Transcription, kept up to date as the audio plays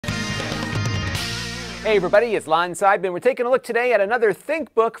Hey everybody, it's Lon.TV, and we're taking a look today at another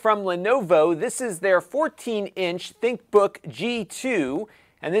ThinkBook from Lenovo. This is their 14-inch ThinkBook G2,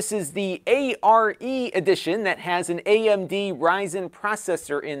 and this is the ARE edition that has an AMD Ryzen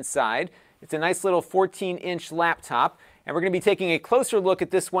processor inside. It's a nice little 14-inch laptop, and we're going to be taking a closer look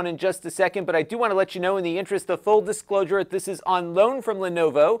at this one in just a second, but I do want to let you know, in the interest of full disclosure, that this is on loan from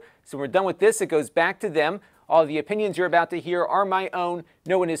Lenovo, so when we're done with this, it goes back to them. All the opinions you're about to hear are my own.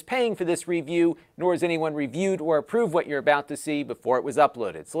 No one is paying for this review, nor has anyone reviewed or approved what you're about to see before it was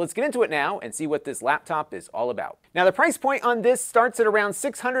uploaded. So let's get into it now and see what this laptop is all about. Now, the price point on this starts at around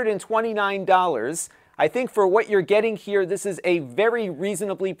 $629. I think for what you're getting here, this is a very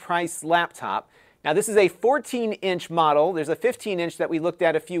reasonably priced laptop. Now, this is a 14-inch model. There's a 15-inch that we looked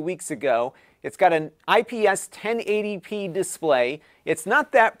at a few weeks ago. It's got an IPS 1080p display. It's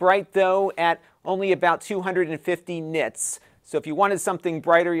not that bright, though, at only about 250 nits. So if you wanted something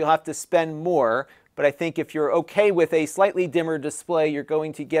brighter, you'll have to spend more. But I think if you're okay with a slightly dimmer display, you're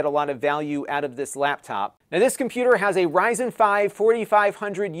going to get a lot of value out of this laptop. Now, this computer has a Ryzen 5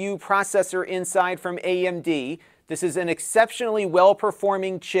 4500U processor inside from AMD. This is an exceptionally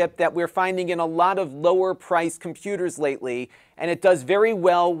well-performing chip that we're finding in a lot of lower-priced computers lately, and it does very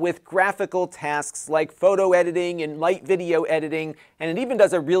well with graphical tasks like photo editing and light video editing, and it even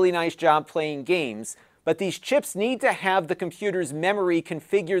does a really nice job playing games. But these chips need to have the computer's memory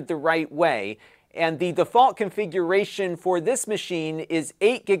configured the right way, and the default configuration for this machine is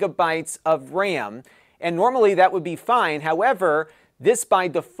 8 gigabytes of RAM, and normally that would be fine. However, this by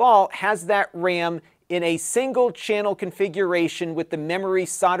default has that RAM in a single channel configuration with the memory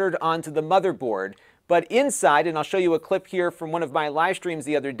soldered onto the motherboard. But inside, and I'll show you a clip here from one of my live streams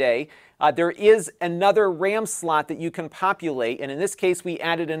the other day, there is another RAM slot that you can populate, and in this case we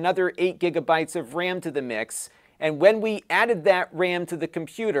added another 8 gigabytes of RAM to the mix, and when we added that RAM to the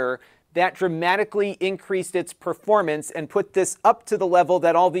computer, that dramatically increased its performance and put this up to the level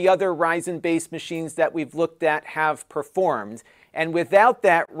that all the other Ryzen-based machines that we've looked at have performed. And without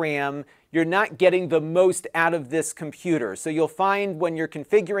that RAM, you're not getting the most out of this computer. So you'll find when you're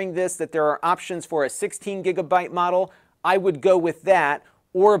configuring this that there are options for a 16 gigabyte model. I would go with that,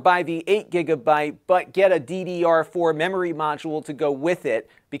 or buy the 8 gigabyte, but get a DDR4 memory module to go with it,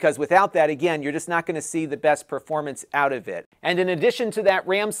 because without that, again, you're just not going to see the best performance out of it. And in addition to that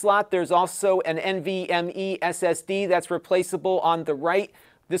RAM slot, there's also an NVMe SSD that's replaceable on the right.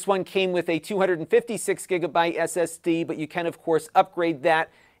 This one came with a 256 gigabyte SSD, but you can, of course, upgrade that.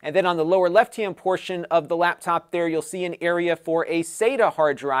 And then on the lower left-hand portion of the laptop there, you'll see an area for a SATA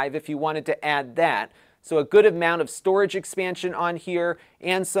hard drive if you wanted to add that. So a good amount of storage expansion on here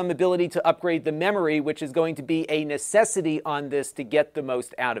and some ability to upgrade the memory, which is going to be a necessity on this to get the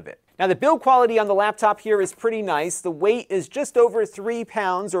most out of it. Now, the build quality on the laptop here is pretty nice. The weight is just over 3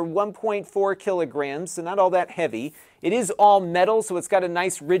 pounds or 1.4 kilograms, so not all that heavy. It is all metal, so it's got a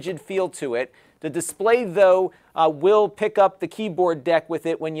nice rigid feel to it. The display, though, will pick up the keyboard deck with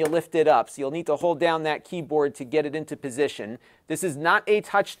it when you lift it up, so you'll need to hold down that keyboard to get it into position. This is not a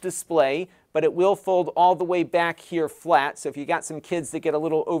touch display, but it will fold all the way back here flat, so if you got some kids that get a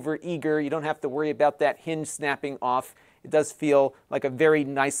little over-eager, you don't have to worry about that hinge snapping off. It does feel like a very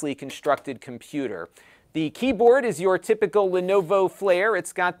nicely constructed computer. The keyboard is your typical Lenovo flair.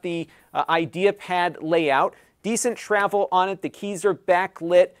 It's got the IdeaPad layout. Decent travel on it. The keys are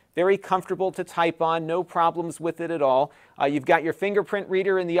backlit. Very comfortable to type on. No problems with it at all. You've got your fingerprint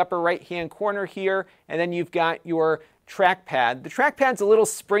reader in the upper right-hand corner here, and then you've got your trackpad. The trackpad's a little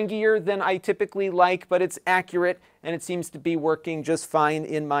springier than I typically like, but it's accurate, and it seems to be working just fine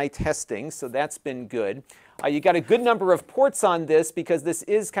in my testing, so that's been good. You got a good number of ports on this because this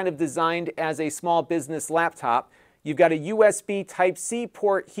is kind of designed as a small business laptop. You've got a USB Type-C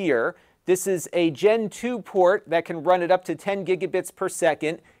port here. This is a Gen 2 port that can run it up to 10 gigabits per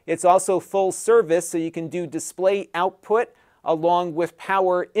second. It's also full service, so you can do display output along with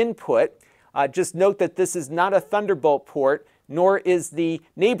power input. Just note that this is not a Thunderbolt port, nor is the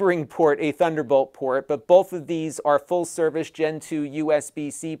neighboring port a Thunderbolt port, but both of these are full service Gen 2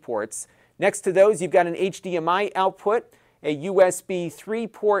 USB-C ports. Next to those, you've got an HDMI output, a USB 3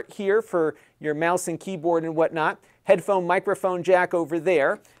 port here for your mouse and keyboard and whatnot, headphone microphone jack over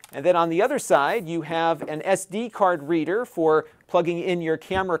there. And then on the other side, you have an SD card reader for plugging in your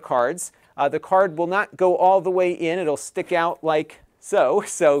camera cards. The card will not go all the way in. It'll stick out like so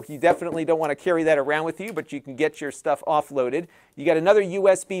you definitely don't want to carry that around with you, but you can get your stuff offloaded. You got another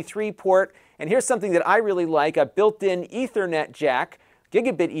USB 3 port, and here's something that I really like, a built-in Ethernet jack,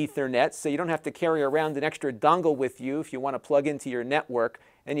 gigabit Ethernet, so you don't have to carry around an extra dongle with you if you want to plug into your network.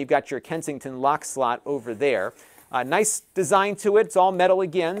 And you've got your Kensington lock slot over there. Nice design to it. It's all metal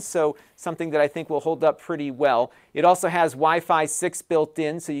again, so something that I think will hold up pretty well. It also has Wi-Fi 6 built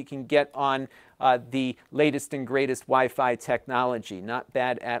in, so you can get on the latest and greatest Wi-Fi technology. Not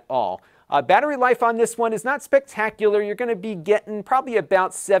bad at all. Battery life on this one is not spectacular. You're going to be getting probably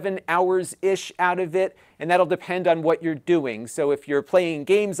about 7 hours-ish out of it, and that'll depend on what you're doing. So if you're playing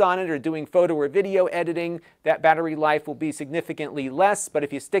games on it or doing photo or video editing, that battery life will be significantly less. But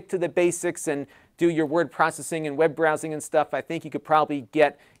if you stick to the basics and do your word processing and web browsing and stuff, I think you could probably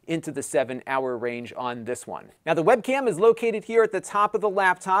get into the 7-hour range on this one. Now the webcam is located here at the top of the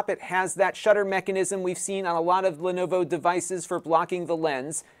laptop. It has that shutter mechanism we've seen on a lot of Lenovo devices for blocking the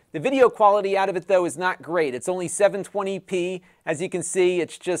lens. The video quality out of it, though, is not great. It's only 720p. As you can see,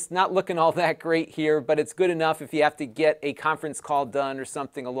 it's just not looking all that great here, but it's good enough if you have to get a conference call done or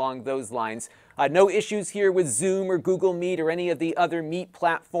something along those lines. No issues here with Zoom or Google Meet or any of the other Meet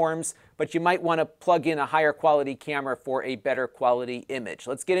platforms, but you might want to plug in a higher quality camera for a better quality image.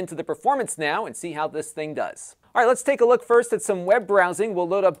 Let's get into the performance now and see how this thing does. All right, let's take a look first at some web browsing. We'll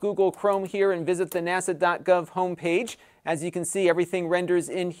load up Google Chrome here and visit the nasa.gov homepage. As you can see, everything renders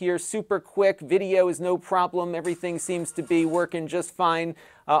in here super quick. Video is no problem. Everything seems to be working just fine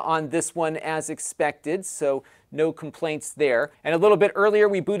on this one as expected, so no complaints there. And a little bit earlier,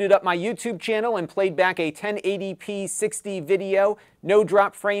 we booted up my YouTube channel and played back a 1080p 60 video. No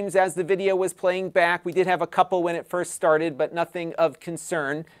drop frames as the video was playing back. We did have a couple when it first started, but nothing of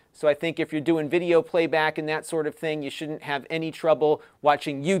concern. So I think if you're doing video playback and that sort of thing, you shouldn't have any trouble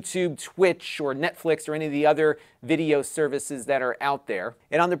watching YouTube, Twitch, or Netflix, or any of the other video services that are out there.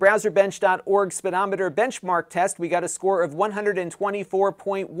 And on the browserbench.org speedometer benchmark test, we got a score of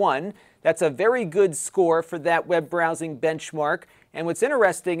 124.1. That's a very good score for that web browsing benchmark. And what's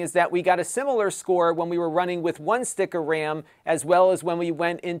interesting is that we got a similar score when we were running with 1 stick of RAM, as well as when we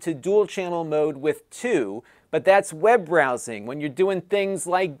went into dual channel mode with 2. But that's web browsing. When you're doing things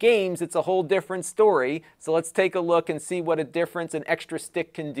like games, it's a whole different story. So let's take a look and see what a difference an extra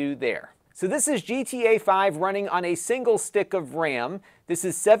stick can do there. So this is GTA 5 running on a single stick of RAM. This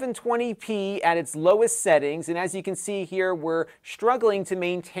is 720p at its lowest settings, and as you can see here, we're struggling to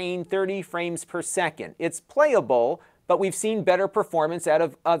maintain 30 frames per second. It's playable, but we've seen better performance out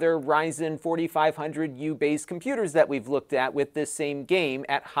of other Ryzen 4500U based computers that we've looked at with this same game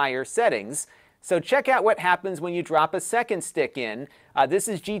at higher settings. So check out what happens when you drop a second stick in. This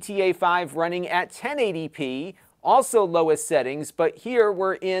is GTA 5 running at 1080p, also lowest settings, but here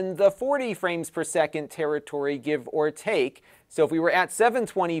we're in the 40 frames per second territory, give or take. So if we were at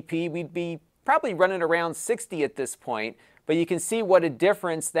 720p, we'd be probably running around 60 at this point. But you can see what a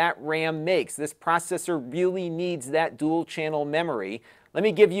difference that RAM makes. This processor really needs that dual channel memory. Let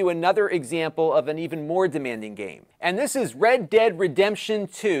me give you another example of an even more demanding game. And this is Red Dead Redemption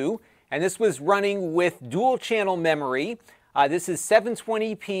 2. And this was running with dual channel memory. This is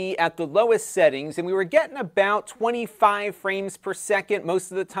 720p at the lowest settings, and we were getting about 25 frames per second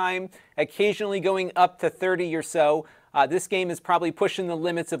most of the time, occasionally going up to 30 or so. This game is probably pushing the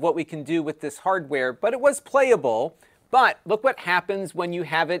limits of what we can do with this hardware, but it was playable. But look what happens when you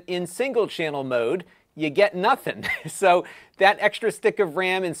have it in single channel mode. You get nothing. So that extra stick of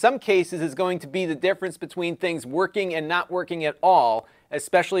RAM in some cases is going to be the difference between things working and not working at all,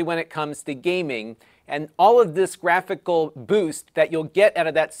 especially when it comes to gaming. And all of this graphical boost that you'll get out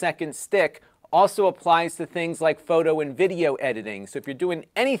of that second stick also applies to things like photo and video editing. So if you're doing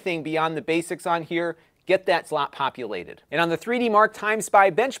anything beyond the basics on here, get that slot populated. And on the 3D Mark Time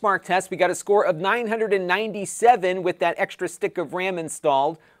Spy benchmark test, we got a score of 997 with that extra stick of RAM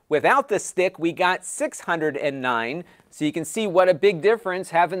installed. Without the stick, we got 609. So you can see what a big difference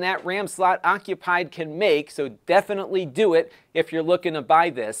having that RAM slot occupied can make. So definitely do it if you're looking to buy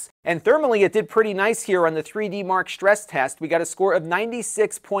this. And thermally, it did pretty nice here on the 3D Mark stress test. We got a score of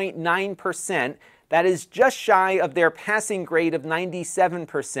 96.9%. That is just shy of their passing grade of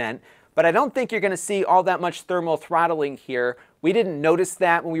 97%. But I don't think you're going to see all that much thermal throttling here. We didn't notice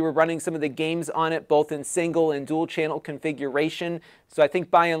that when we were running some of the games on it, both in single and dual channel configuration. So I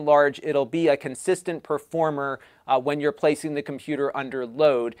think by and large, it'll be a consistent performer when you're placing the computer under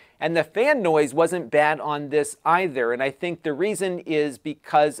load. And the fan noise wasn't bad on this either. And I think the reason is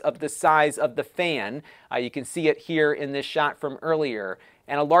because of the size of the fan. You can see it here in this shot from earlier.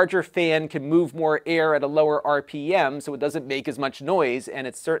 And a larger fan can move more air at a lower RPM, so it doesn't make as much noise, and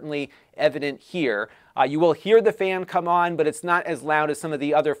it's certainly evident here. You will hear the fan come on, but it's not as loud as some of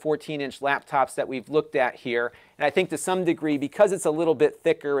the other 14-inch laptops that we've looked at here. And I think to some degree, because it's a little bit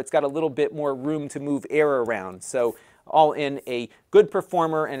thicker, it's got a little bit more room to move air around. So all in a good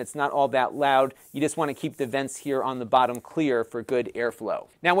performer, and it's not all that loud. You just want to keep the vents here on the bottom clear for good airflow.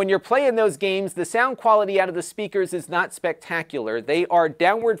 Now, when you're playing those games, the sound quality out of the speakers is not spectacular. They are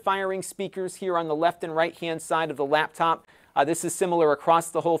downward firing speakers here on the left and right hand side of the laptop. This is similar across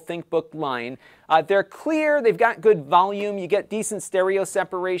the whole ThinkBook line. They're clear, they've got good volume, you get decent stereo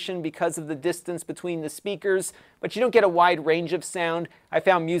separation because of the distance between the speakers, but you don't get a wide range of sound. I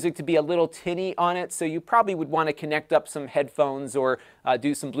found music to be a little tinny on it, so you probably would want to connect up some headphones or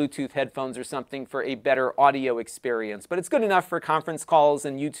do some Bluetooth headphones or something for a better audio experience. But it's good enough for conference calls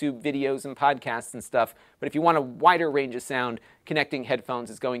and YouTube videos and podcasts and stuff. But if you want a wider range of sound, connecting headphones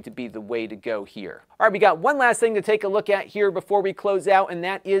is going to be the way to go here. All right, we got one last thing to take a look at here before we close out, and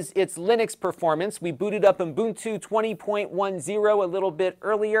that is its Linux performance. We booted up Ubuntu 20.10 a little bit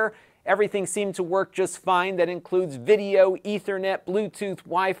earlier. Everything seemed to work just fine. That includes video, Ethernet, Bluetooth,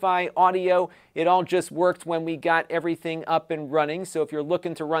 Wi-Fi, audio. It all just worked when we got everything up and running. So if you're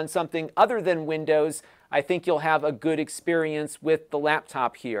looking to run something other than Windows, I think you'll have a good experience with the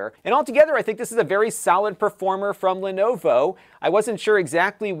laptop here. And altogether, I think this is a very solid performer from Lenovo. I wasn't sure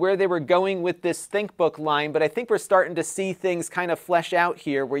exactly where they were going with this ThinkBook line, but I think we're starting to see things kind of flesh out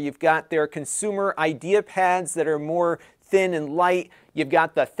here, where you've got their consumer idea pads that are more thin and light. You've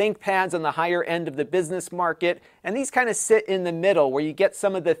got the ThinkPads on the higher end of the business market, and these kind of sit in the middle where you get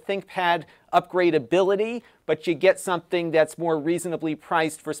some of the ThinkPad upgradeability, but you get something that's more reasonably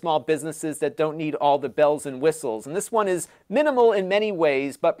priced for small businesses that don't need all the bells and whistles. And this one is minimal in many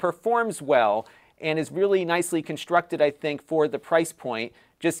ways, but performs well and is really nicely constructed, I think, for the price point.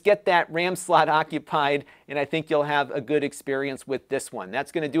 Just get that RAM slot occupied, and I think you'll have a good experience with this one.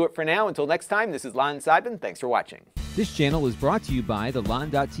 That's going to do it for now. Until next time, this is Lon.TV. Thanks for watching. This channel is brought to you by the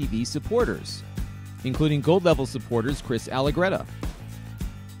Lon.TV supporters, including gold level supporters Chris Allegretta,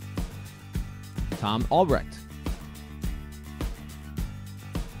 Tom Albrecht,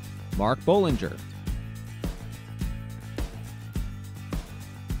 Mark Bollinger,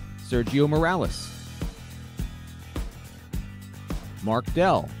 Sergio Morales, Mark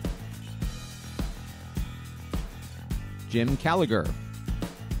Dell, Jim Callagher,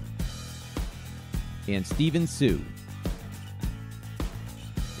 and Stephen Sue.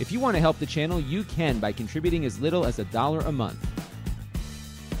 If you want to help the channel, you can by contributing as little as $1 a month.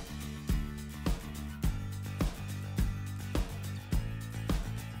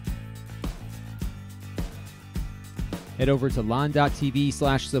 Head over to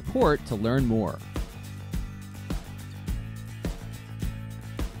lon.tv/support to learn more.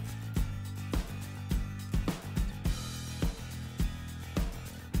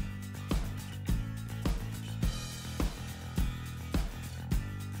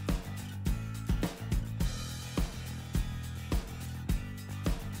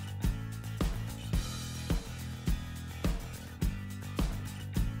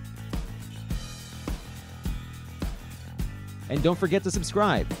 And don't forget to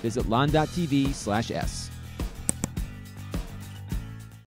subscribe. Visit lon.tv/s.